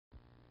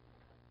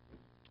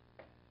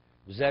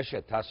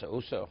Zesha tasa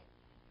uso.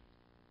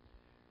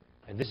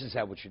 And this is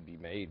how it should be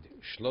made.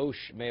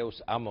 Shlosh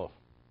meos amo.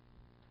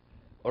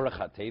 Orach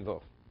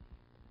hatevo.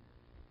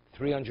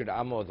 300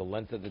 amo, the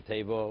length of the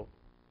table.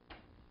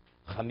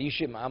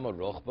 Chamishim amo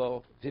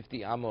rochbo.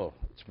 50 amo,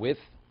 its width.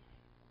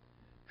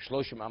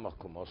 Shloshim amo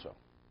kumoso.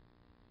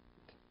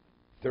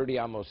 30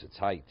 amos, its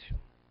height.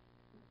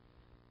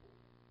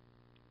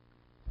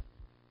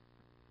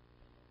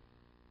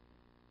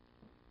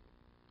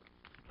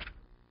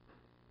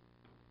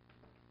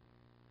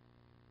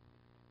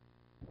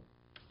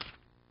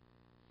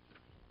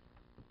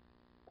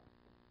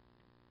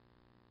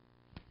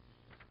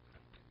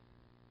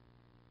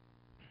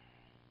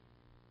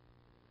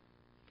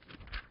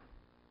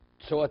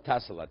 So a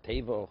tasala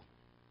tevo.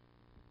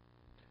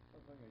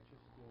 If I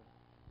just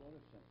thought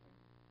of something,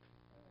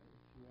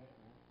 if you add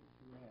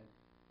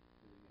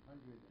the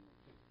 100 and the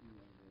 50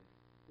 and the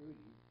 30,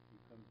 you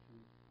come to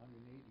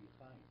 180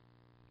 high.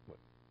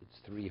 It's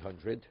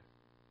 300,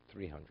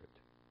 300,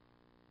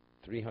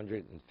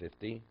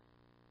 350. 180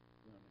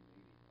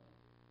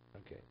 high.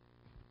 Okay.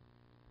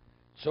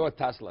 So a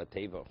tasla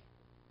tevo.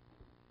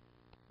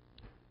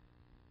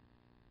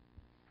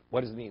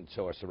 What does it mean?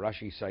 So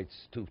Rashi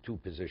cites two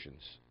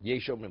positions.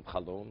 Yeshomim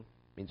chalon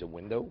means a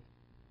window.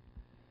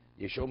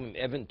 Yeshomim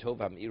even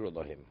tov amir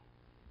Elohim.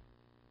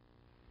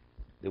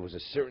 There was a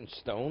certain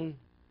stone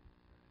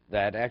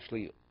that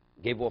actually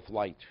gave off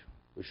light,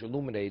 which would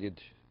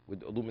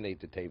illuminate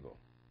the table.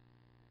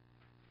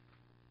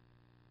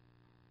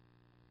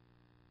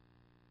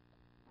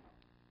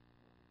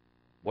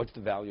 What's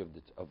the value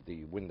of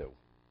the window?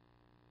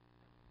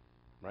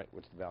 Right?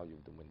 What's the value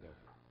of the window?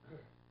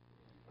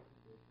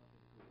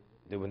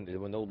 There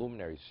were no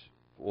luminaries.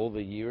 For all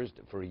the years,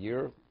 for a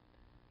year,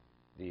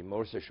 the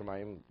Morsa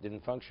Shemayim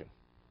didn't function.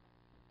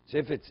 So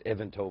if it's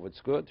Even Tov,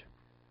 it's good.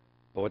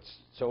 But what's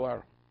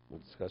Soar? We'll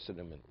discuss it in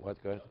a minute. What?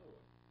 Go ahead.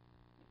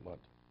 What?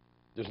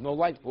 There's no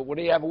light. Well, what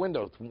do you have a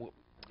window?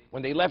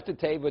 When they left the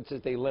table, it says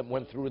they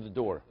went through the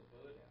door.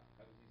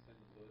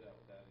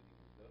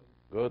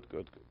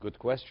 Good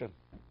question.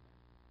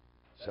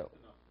 So,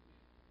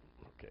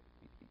 okay,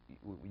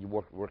 you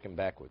working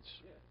backwards.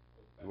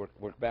 You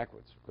work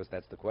backwards, because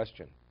that's the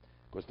question.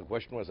 Because the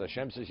question was,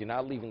 Hashem says, you're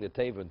not leaving the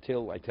table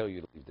until I tell you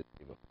to leave the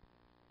table.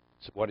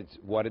 So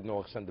why did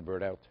Noach send the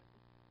bird out?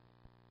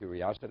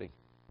 Curiosity.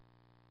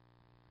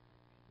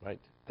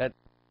 Right?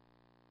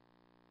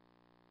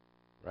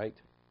 Right?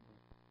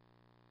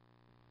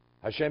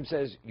 Hashem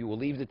says, you will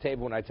leave the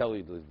table when I tell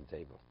you to leave the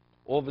table.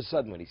 All of a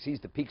sudden, when he sees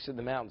the peaks of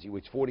the mountains, he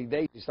waits 40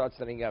 days, he starts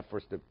sending out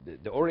first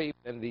the Ori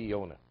and the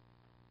Yonah.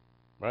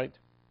 Right?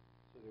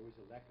 So there was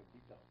a lack of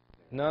detail.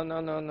 No.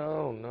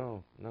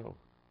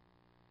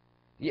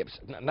 Yep,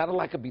 not a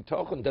lack of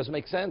bitochen. Doesn't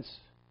make sense.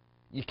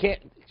 You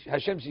can't.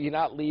 Hashem says you're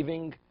not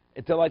leaving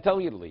until I tell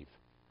you to leave.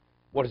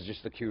 What is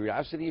just a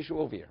curiosity issue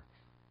over here?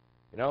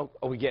 You know,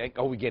 are we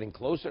getting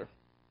closer?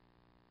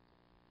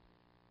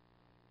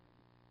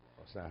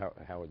 So now,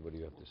 Howard, what do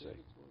you have to say?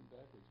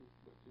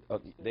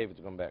 Oh, David's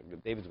going back.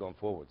 David's going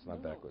forwards,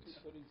 not backwards.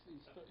 But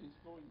he's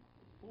going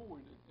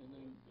forward and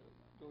then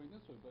going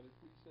this way. But if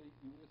we say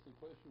you ask the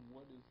question,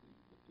 what is it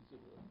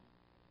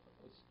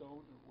a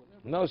stone or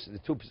whatever? No,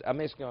 I'm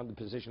asking on the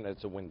position that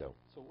it's a window.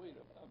 So wait,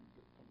 I'm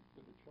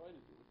going to try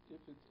to do it.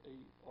 If it's a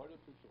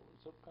artificial or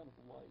some kind of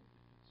light,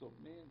 so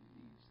man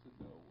needs to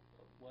know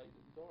light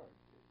and dark.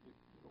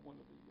 One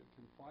of the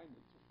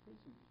confinements of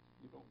prison,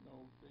 you don't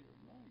know day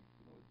or night.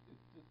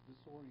 It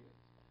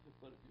disorients.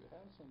 But if you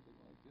have something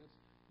like this,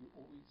 you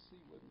always see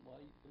when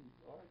light and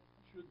dark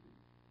should be.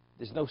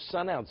 There's no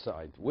sun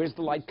outside. Where's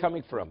the light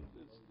coming from?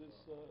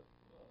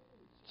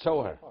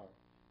 Sohar.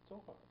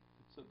 Sohar.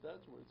 So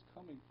that's where it's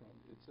coming from.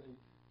 It's to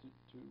keep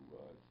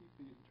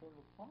the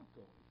internal clock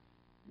going.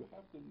 You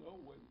have to know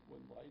when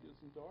light is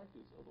and dark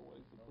is,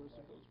 otherwise the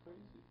person goes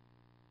crazy.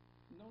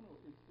 No,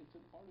 it's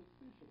an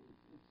artificial.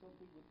 It's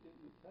something within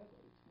the teva.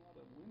 It's not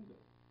a window.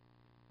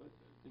 But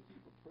to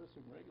keep a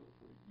person regular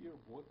for a year,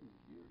 more than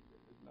a year,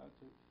 not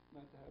to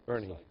have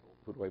Ernie, a cycle.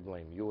 who do I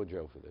blame? You or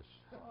Joe for this?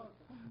 Oh,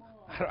 come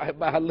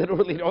on. I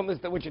literally don't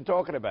understand what you're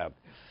talking about.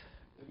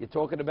 You're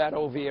talking about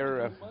over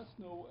here. You must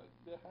know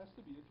there has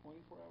to be a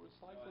 24-hour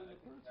cycle in a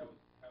person.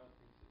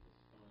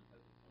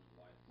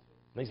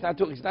 He's not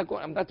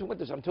going. I'm not talking about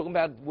this. I'm talking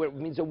about where it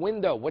means a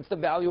window. What's the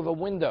value of a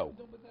window?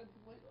 No, but we're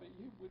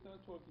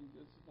not talking.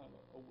 This is not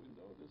a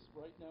window. This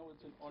right now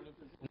it's an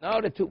artificial.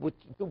 No, the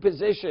two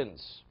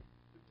positions.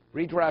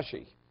 Read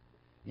Rashi.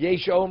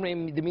 Yesh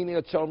omrim, the meaning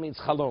of tzor means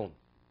chalon,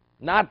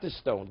 not the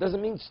stone.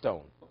 Doesn't mean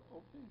stone. Okay.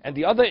 And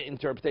the other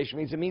interpretation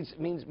means it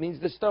means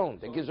the stone.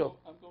 That gives I'm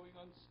going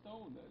on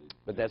stone.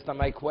 But that's not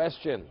my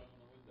question.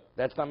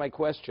 That's not my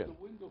question.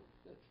 The window.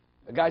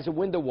 A guy's a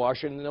window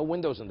washer and no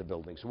windows in the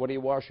building. So what are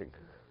you washing?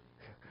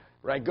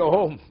 Right, go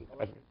home.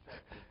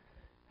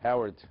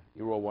 Howard,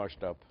 you're all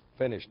washed up.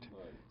 Finished.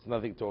 There's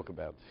nothing to talk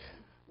about.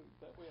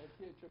 That way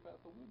I can't trip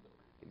out the window.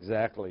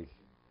 Exactly.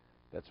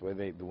 That's why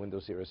the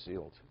windows here are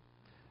sealed.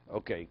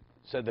 Okay,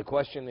 so the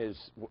question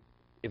is,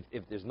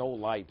 if there's no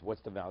light,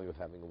 what's the value of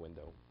having a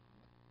window?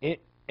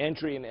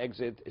 Entry and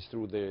exit is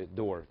through the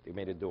door. They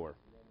made a door.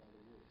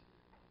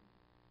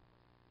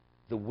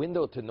 The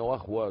window to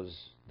Noach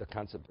was the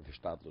concept of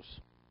Hishtadlus.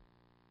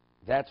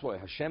 That's why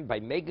Hashem, by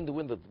making the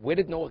window, where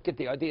did Noach get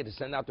the idea to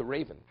send out the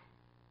raven?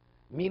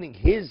 Meaning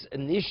his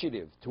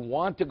initiative to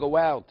want to go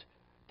out,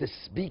 to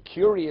be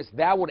curious,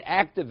 that would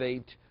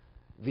activate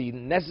the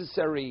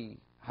necessary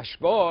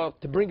hashpah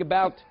to bring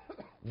about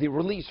the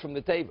release from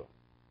the teva.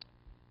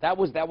 That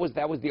was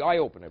the eye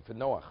opener for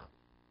Noach.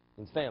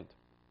 Understand?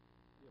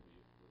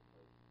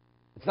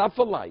 It's not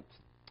for light.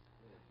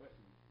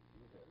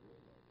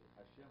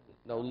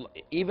 No,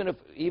 even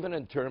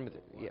in terms,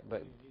 yeah,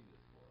 but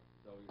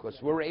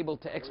because we're able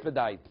to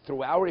expedite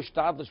through our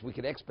ishtadlus, we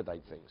can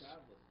expedite things.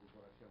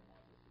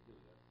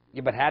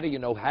 Yeah, but how do you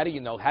know? How did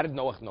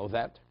Noach know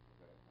that?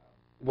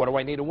 What do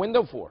I need a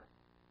window for?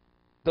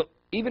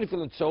 Even if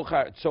it's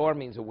Tzohar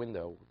means a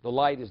window, the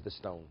light is the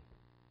stone.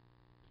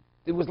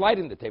 There was light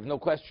in the teva, no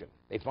question.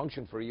 They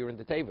functioned for a year in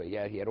the teva.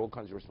 Yeah, he had all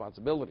kinds of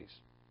responsibilities.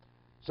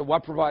 So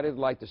what provided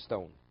light? The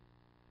stone.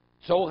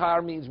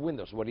 Tzohar means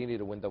window. So what do you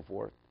need a window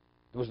for?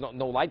 There was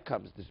no light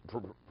comes.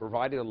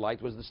 Provided a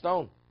light was the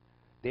stone.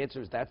 The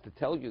answer is that's to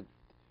tell you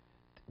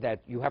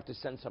that you have to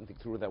send something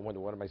through that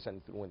window. What am I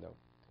sending through the window?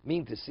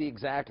 Mean to see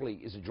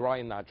exactly, is it dry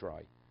and not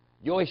dry?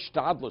 Your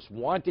ishtadlus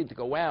wanting to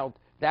go out,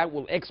 that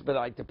will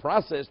expedite the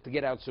process to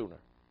get out sooner.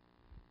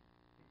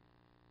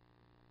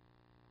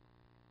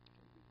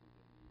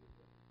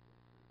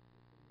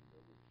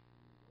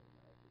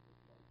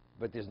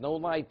 But there's no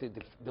light.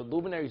 The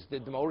luminaries, the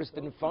motors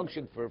didn't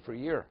function for a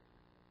year.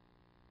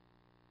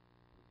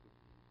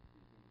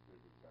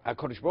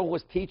 HaKadosh Baruch Hu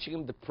was teaching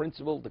him the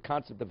principle, the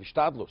concept of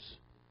ishtadlus.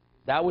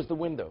 That was the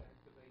window.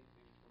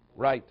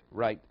 Right,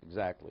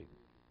 exactly.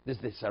 This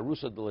is the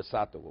sarusa de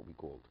lesato, what we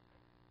called.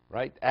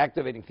 Right?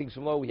 Activating things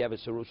from low, we have a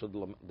sarusa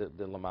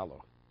de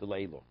lamalo, de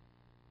leilo.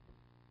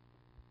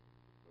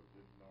 So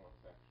did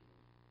Noach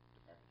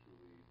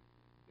actually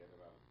get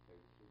it out of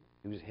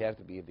the table? He had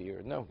to be a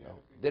deer. No.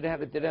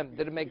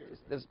 Didn't make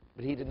this,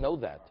 but he didn't know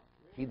that.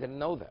 He didn't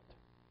know that.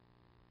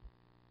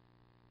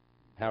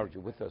 Howard,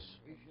 you with us?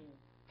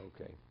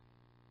 Okay.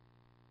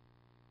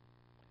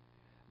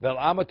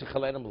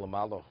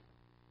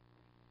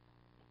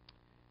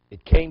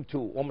 It came to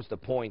almost a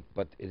point,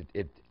 but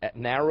it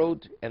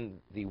narrowed, and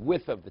the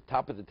width of the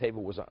top of the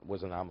table was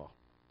an amma.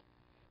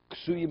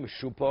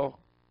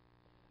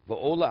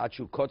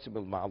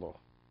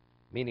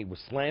 Meaning it was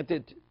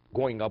slanted,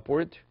 going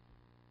upward,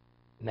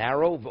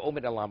 narrow,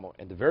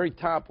 and the very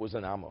top was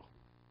an amma.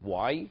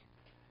 Why?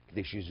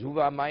 Because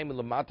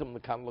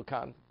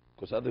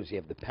others, you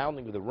have the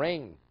pounding of the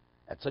rain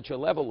at such a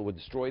level it would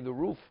destroy the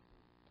roof.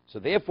 So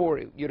therefore,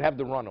 you'd have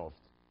the runoff.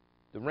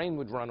 The rain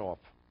would run off.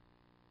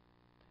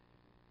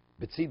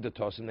 And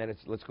then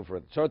let's go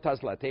further.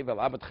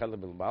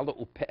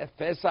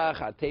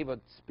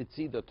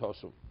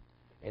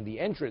 And the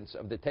entrance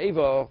of the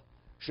teva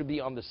should be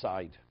on the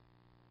side.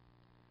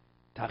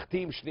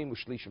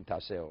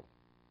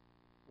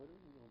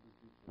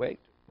 Wait.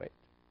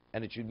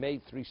 And it should be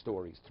made 3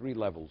 stories, 3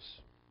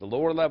 levels. The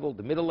lower level,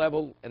 the middle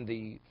level, and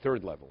the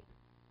third level.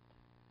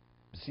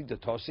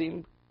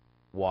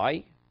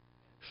 Why?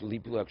 So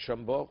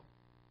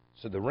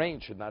the rain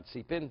should not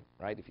seep in,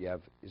 right? If you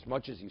have, as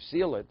much as you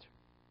seal it,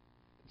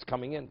 it's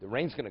coming in. The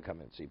rain's going to come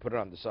in, so you put it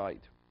on the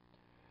side.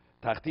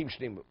 There were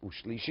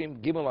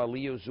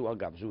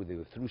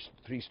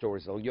 3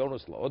 stories.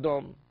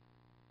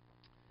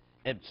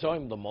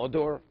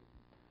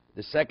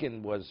 The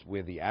second was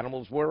where the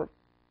animals were,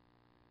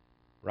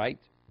 right?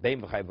 Where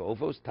did all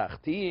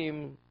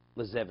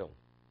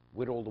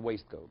the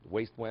waste go? The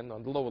waste went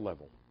on the lower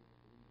level.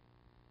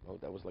 No,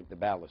 that was like the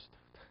ballast.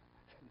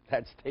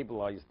 That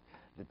stabilized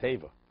the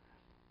teva.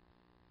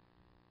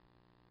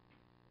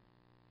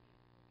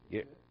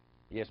 Yeah.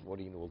 Yes, what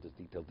do you know all this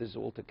detail? This is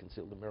all to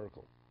conceal the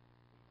miracle.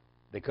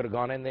 They could have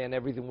gone in there and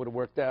everything would have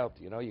worked out.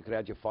 You know, you could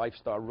have had your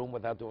 5-star room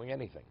without doing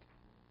anything.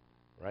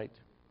 Right?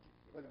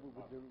 But with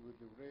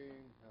the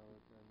rain,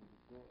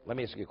 Let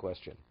me ask you a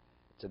question.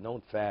 It's a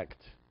known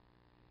fact,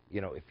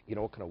 you know, if you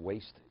know what kind of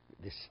waste,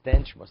 the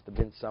stench must have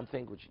been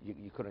something which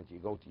you couldn't. You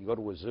go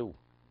to a zoo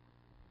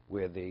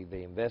where they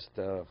invest,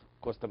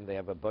 cost them, they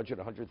have a budget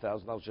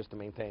 $100,000 just to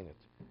maintain it.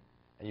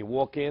 And you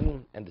walk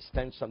in, and the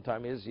stench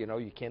sometimes is, you know,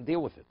 you can't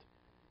deal with it.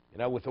 You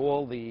know, with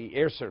all the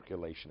air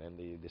circulation and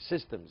the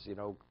systems, you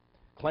know,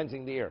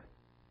 cleansing the air.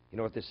 You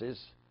know what this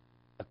is?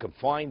 A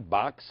confined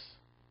box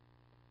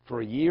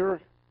for a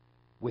year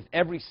with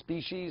every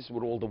species,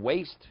 with all the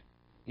waste.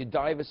 You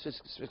die of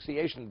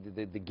asphyxiation,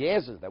 the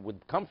gases that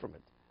would come from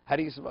it. How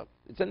do you survive?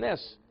 It's a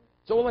nest.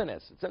 It's all a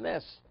nest. It's a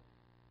nest.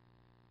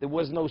 There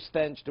was no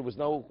stench. There was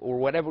no, or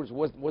whatever. It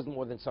wasn't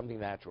more than something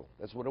natural.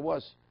 That's what it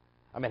was.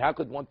 I mean, how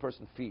could one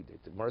person feed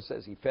it? The Gemara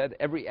says he fed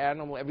every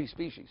animal, every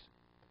species.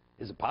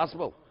 Is it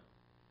possible?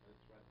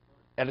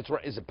 And it's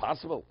right. Is it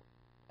possible?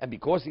 And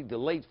because he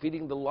delayed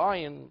feeding the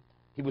lion,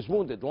 he was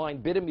wounded. The lion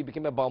bit him. He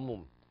became a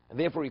balmum, and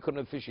therefore he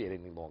couldn't officiate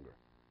any longer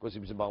because he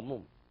was a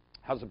balmum.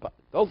 How's it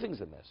possible? The whole thing's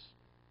in this.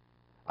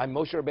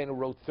 Moshe Rabbeinu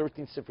wrote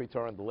 13 Sifrei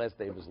Torah on the last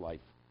day of his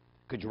life.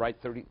 Could you write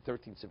 13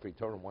 Sifrei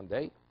Torah in one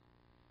day?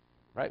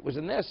 Right? It was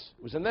a ness.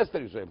 It was a ness that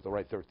he was able to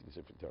write 13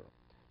 Sifrei Torah.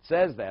 It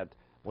says that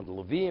when the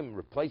Leviim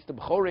replaced the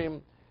B'chorim,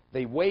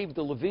 they waved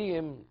the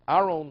Leviim,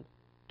 Aaron,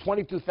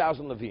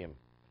 22,000 Leviim.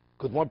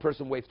 Could one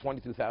person wave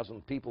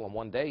 22,000 people in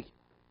one day?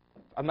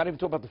 I'm not even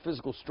talking about the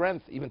physical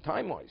strength, even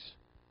time-wise.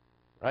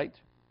 Right?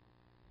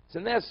 It's a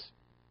ness.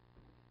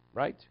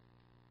 Right?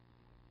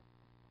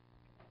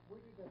 Where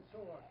did that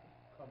Zohar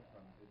come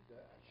from? Did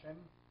Hashem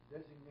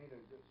designate a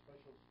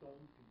special stone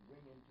to bring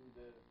into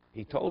the...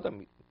 He told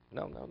him,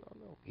 no.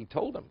 He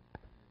told him,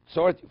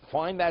 so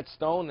find that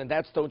stone, and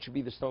that stone should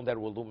be the stone that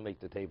will illuminate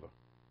the teva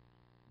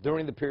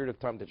during the period of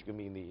time that you're going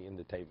to be in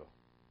the teva.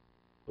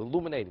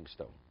 Illuminating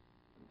stone.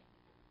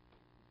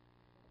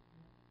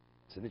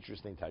 It's an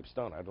interesting type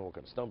stone. I don't know what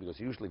kind of stone, because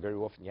usually, very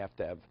often, you have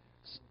to have...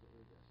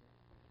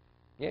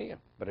 Yeah,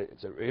 but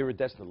it's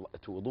iridescent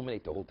to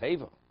illuminate the whole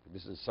teva.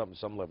 This is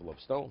some level of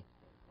stone.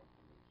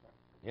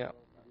 Yeah.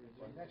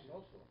 And that's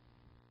also...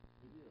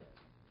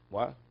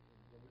 What?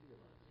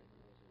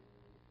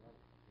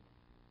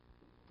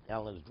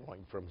 Alan's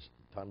drawing from his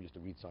time he used to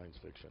read science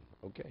fiction.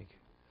 Okay.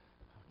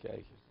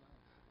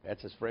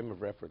 That's his frame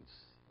of reference.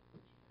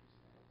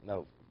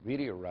 No,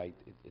 meteorite,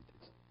 it's...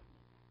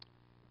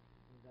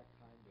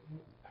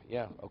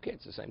 Yeah, okay,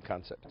 it's the same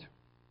concept.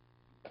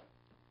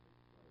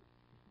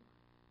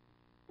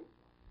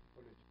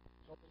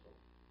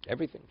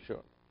 Everything,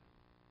 sure.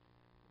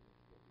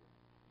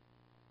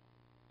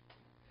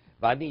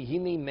 Vani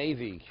hini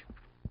mevi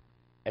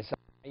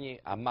esani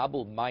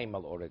amabul mayim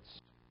al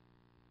oretz.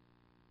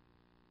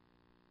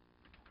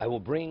 I will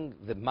bring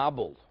the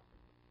mabul,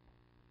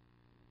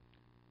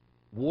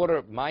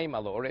 water mayim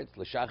al oretz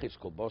l'shachis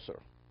kol basar,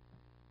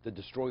 to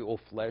destroy all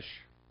flesh.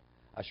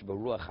 Asher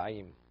baruach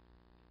hayim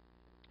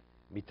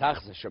mitach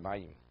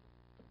zeshamayim,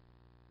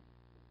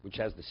 which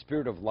has the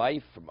spirit of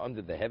life from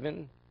under the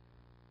heaven.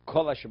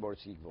 Kol hashabor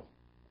tzigvo.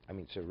 I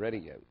mean, it's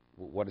already,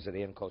 what does it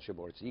end, Kol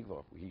hashabor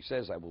tzigvo? He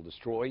says, I will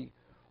destroy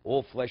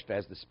all flesh that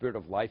has the spirit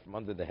of life from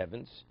under the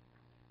heavens,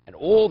 and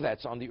all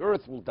that's on the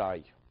earth will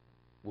die,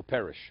 will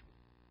perish.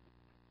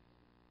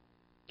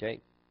 Okay?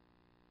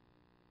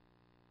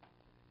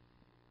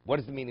 What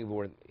is the meaning of the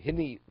word?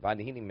 Hini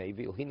vanihini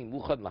mevil, hini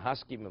muchad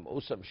lahaskim em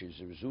osam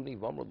shizirzuni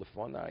vamro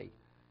lefonai,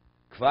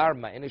 kvar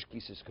ma'enish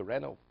kisis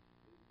kareno.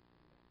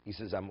 He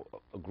says, I'm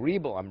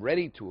agreeable, I'm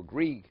ready to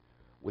agree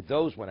with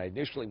those. When I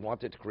initially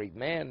wanted to create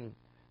man,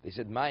 they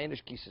said, Ma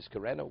enosh kisis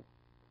kareno.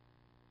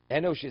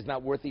 Enosh is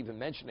not worth even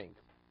mentioning,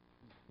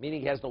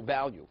 meaning he has no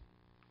value.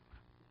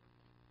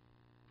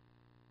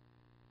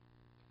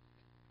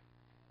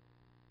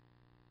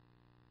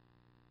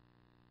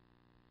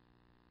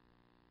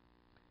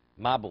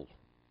 Mabul.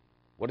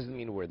 What does it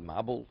mean, the word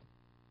mabul?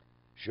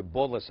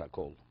 Shebolas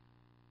hakol.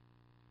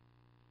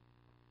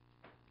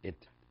 It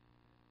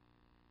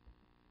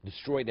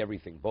destroyed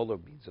everything. Bola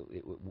means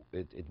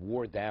it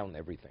wore down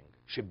everything.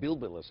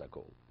 Shebilbilas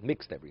hakol.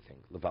 Mixed everything.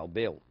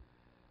 Levalbel.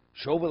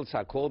 Shovel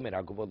sakol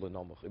meragavod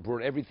lenomach. It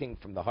brought everything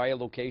from the higher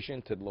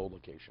location to the low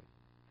location.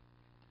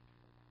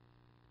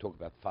 Talk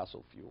about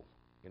fossil fuel.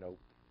 You know,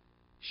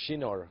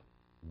 Shinar,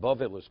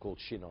 Bavel is called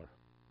Shinar.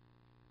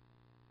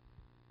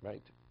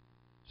 Right?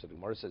 So the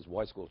Gemara says,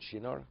 why it's called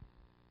Shinar?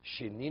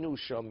 Shininu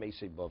sham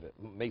mesi Bavel,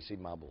 mesi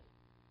mabul.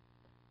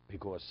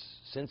 Because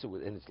since it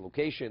was in its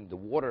location, the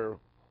water,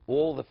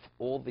 all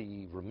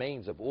the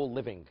remains of all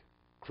living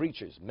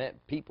creatures,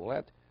 people,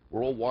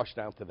 were all washed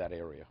out to that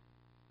area.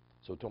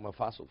 So we're talking about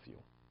fossil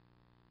fuel.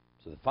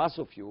 So the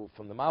fossil fuel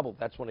from the mabul,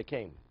 that's when it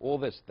came. All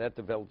this, that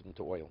developed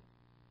into oil.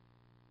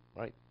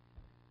 Right?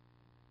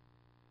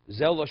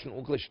 Zel loshen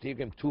uklesh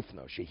tigim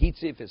tufna.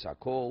 Shehitzif is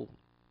hakol.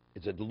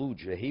 It's a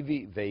deluge.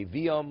 Vehivi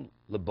veviam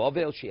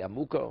lebavel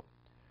sheamuko.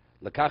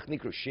 Lekach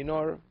nikru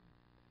shinor.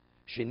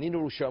 Sheninu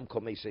rusham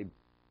kol meisei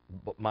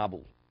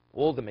mabul.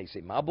 All the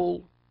meisei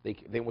mabul,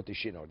 they went to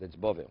Shinar. That's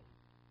Bavel.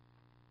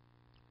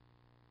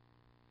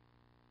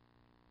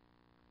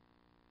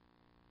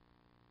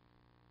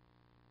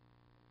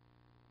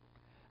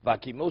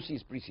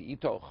 Vakimosis brisi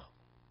itoch.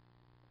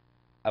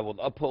 I will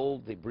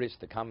uphold the bris,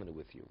 the covenant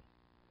with you.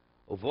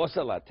 Uvosa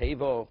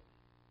latevo,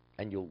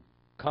 and you'll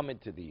come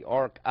into the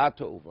ark.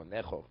 Ato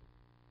uvonecho.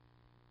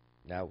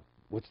 Now,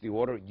 what's the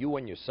order? You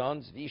and your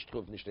sons.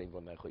 V'ishtruv nishtei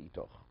uvonecho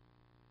itoch.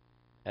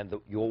 And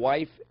your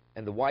wife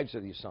and the wives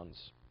of your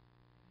sons.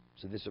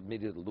 So this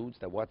immediately alludes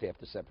that what they have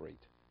to separate.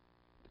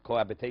 The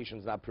cohabitation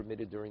is not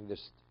permitted during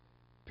this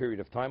period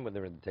of time when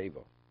they're in the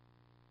teva.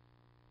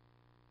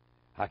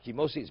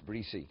 Hakimosi is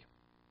brisi.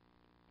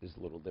 This is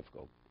a little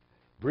difficult.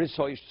 Bris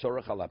hoish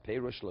tzorach ala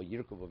perush lo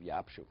yirkov of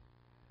yapshu.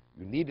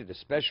 You needed a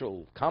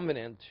special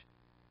covenant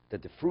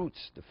that the fruits,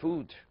 the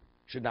food,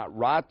 should not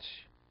rot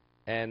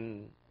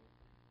and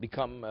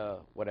become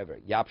whatever,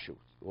 yapshu.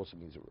 It also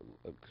means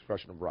an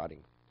expression of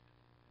rotting.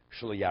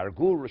 Shlo yargu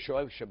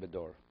rishoev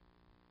shebedor.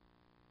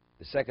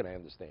 The second I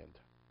understand,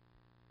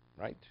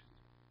 right?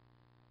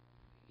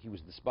 He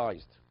was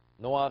despised.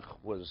 Noach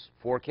was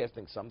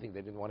forecasting something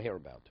they didn't want to hear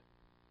about.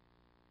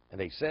 And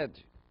they said,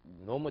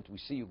 the moment we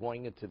see you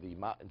going into the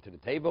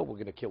teva, we're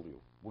going to kill you.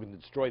 We're going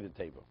to destroy the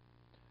teva.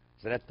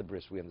 So that's the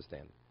bris, we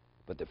understand.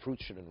 But the fruit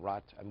shouldn't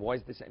rot. And why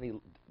is this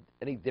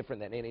any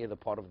different than any other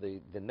part of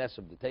the nest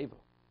of the teva?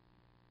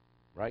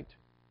 Right?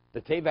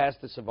 The teva has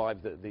to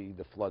survive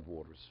the flood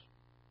waters.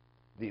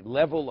 The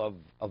level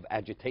of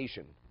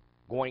agitation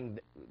going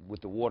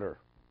with the water.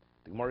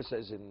 The Gemara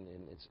says in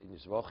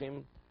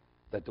Yisvachim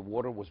that the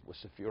water was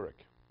sulfuric.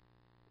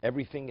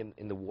 Everything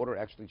in the water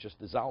actually just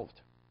dissolved.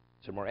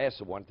 So Gemara asks,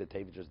 so why didn't the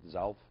teva just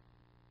dissolve?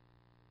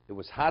 It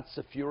was hot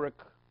sulfuric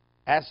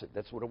acid.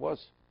 That's what it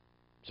was.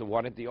 So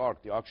why didn't the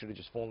ark? The ark should have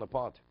just fallen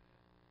apart.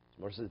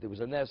 Gemara says there was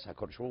a nest HaKadosh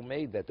Baruch Hu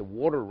made that the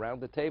water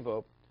around the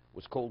teva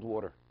was cold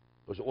water.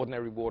 It was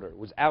ordinary water. It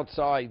was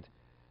outside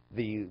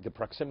the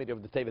proximity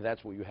of the teva.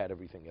 That's where you had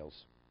everything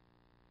else.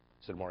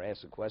 So the Gemara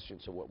asks a question.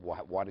 So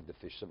why did the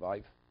fish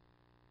survive?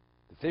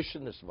 The fish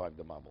shouldn't have survived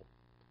the mammal.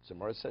 So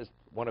Gemara says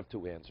one of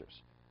two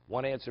answers.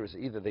 One answer is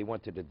either they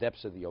went to the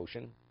depths of the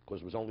ocean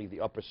because it was only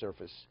the upper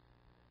surface,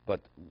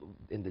 but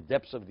in the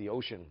depths of the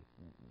ocean,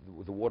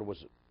 the water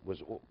was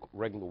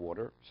regular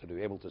water, so they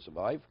were able to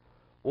survive,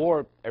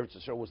 or Eretz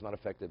Yisrael was not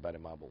affected by the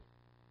Mabul.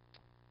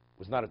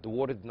 The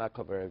water did not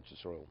cover Eretz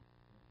Yisrael.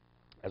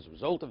 As a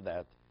result of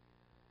that,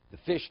 the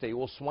fish, they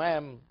all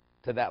swam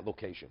to that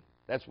location.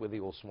 That's where they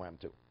all swam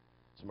to.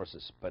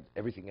 But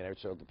everything in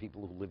Eretz Yisrael, the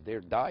people who lived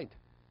there died.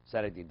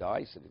 Saturday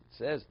dies, and it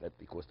says that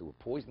because there were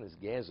poisonous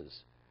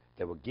gases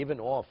that were given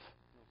off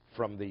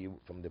from the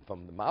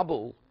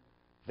Mabul,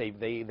 they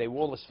were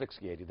all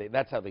asphyxiated.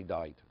 That's how they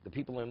died. The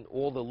people and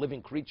all the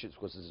living creatures,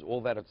 because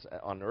all that it's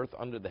on earth,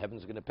 under the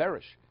heavens, are going to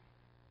perish.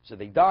 So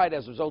they died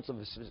as a result of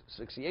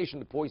asphyxiation,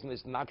 the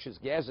poisonous, noxious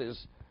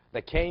gases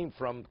that came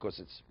from,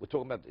 because we're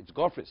talking about, it's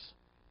gophers.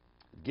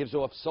 It gives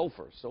off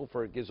sulfur.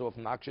 Sulfur gives off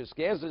noxious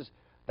gases.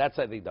 That's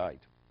how they died.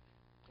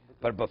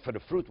 But for the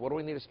fruit, what do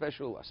we need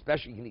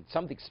you need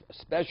something,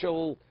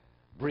 special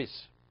bris.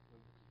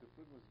 The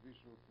fruit was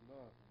visual to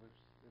Noach, which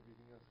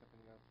everything else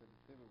happening outside the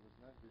table was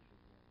not visual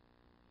to him.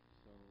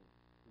 So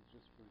it's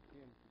just for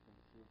him to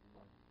conceal the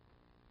Noach.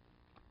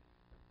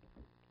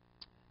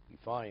 We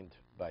find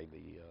by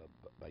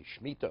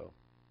Shemitah,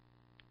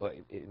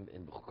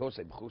 in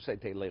B'chusay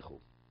Teilechu,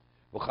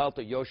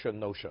 V'chalta Yoshem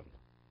Noshan,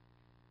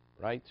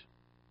 right?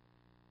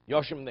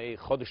 Yoshem ne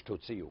Chodesh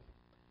Totziu.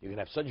 You can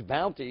have such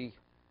bounty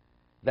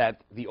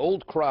that the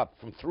old crop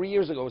from 3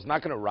 years ago is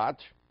not going to rot,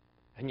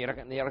 and you're not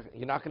going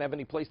to have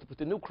any place to put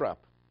the new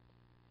crop.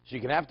 So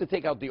you're going to have to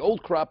take out the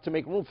old crop to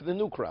make room for the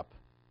new crop.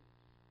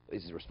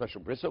 Is there a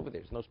special bris over there?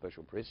 There's no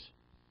special bris.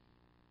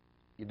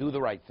 You do the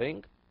right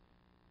thing.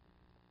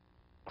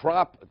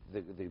 Crop,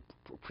 the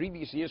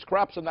previous year's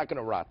crops are not going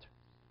to rot.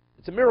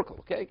 It's a miracle,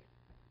 okay?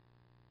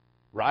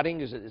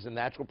 Rotting is a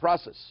natural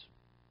process,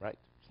 right?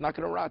 It's not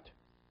going to rot.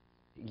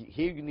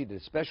 Here you need a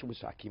special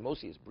bris.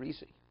 Akimosi is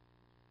brisi.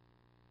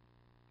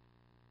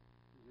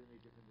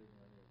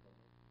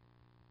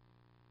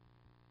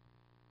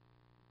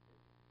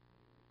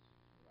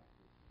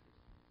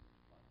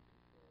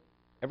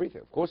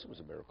 Everything. Of course it was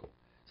a miracle.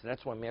 So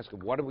that's why I'm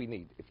asking, what do we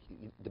need?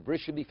 The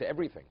bris should be for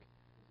everything.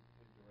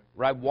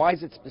 Right? Why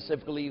is it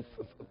specifically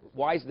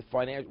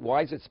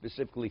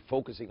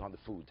focusing on the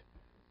food?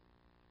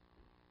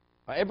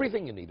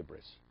 Everything you need a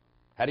bris.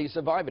 How do you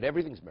survive it?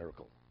 Everything's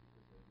miracle.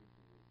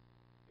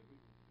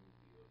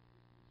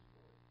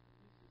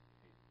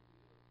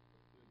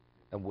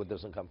 And wood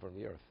doesn't come from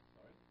the earth.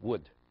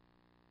 Wood.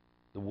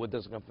 The wood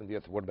doesn't come from the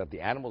earth. What about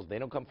the animals? They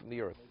don't come from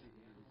the earth.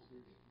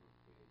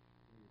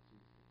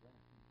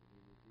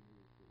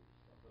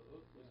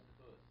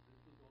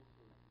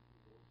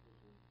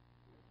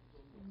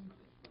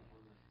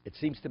 It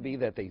seems to be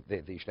that they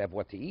should have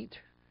what to eat.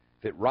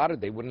 If it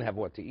rotted, they wouldn't have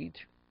what to eat.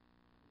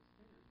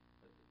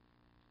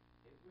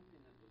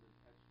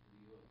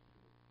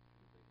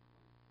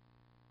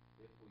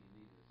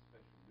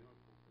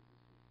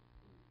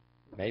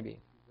 Maybe.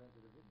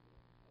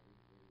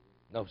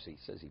 No, see, he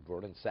says he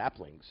brought in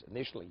saplings.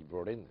 Initially, he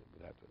brought in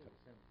that.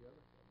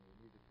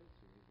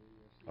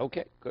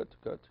 Okay, good,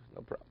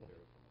 no problem.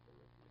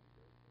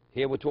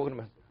 Here we're talking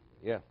about,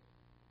 yeah.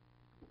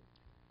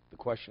 The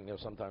question,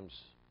 sometimes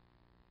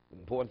the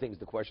important thing is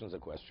the question is a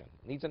question.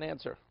 It needs an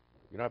answer.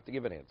 You don't have to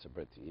give an answer,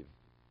 but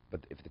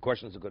if the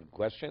question is a good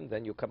question,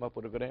 then you'll come up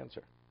with a good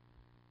answer.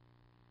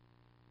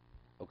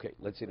 Okay,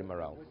 let's see the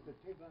morale. Was the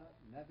teva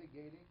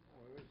navigating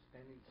or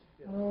standing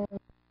still?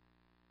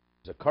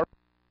 There's a current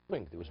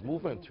moving. There was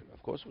movement.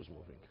 Of course it was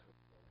moving.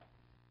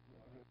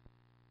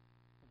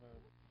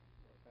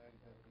 The fact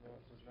that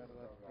Noach was not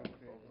allowed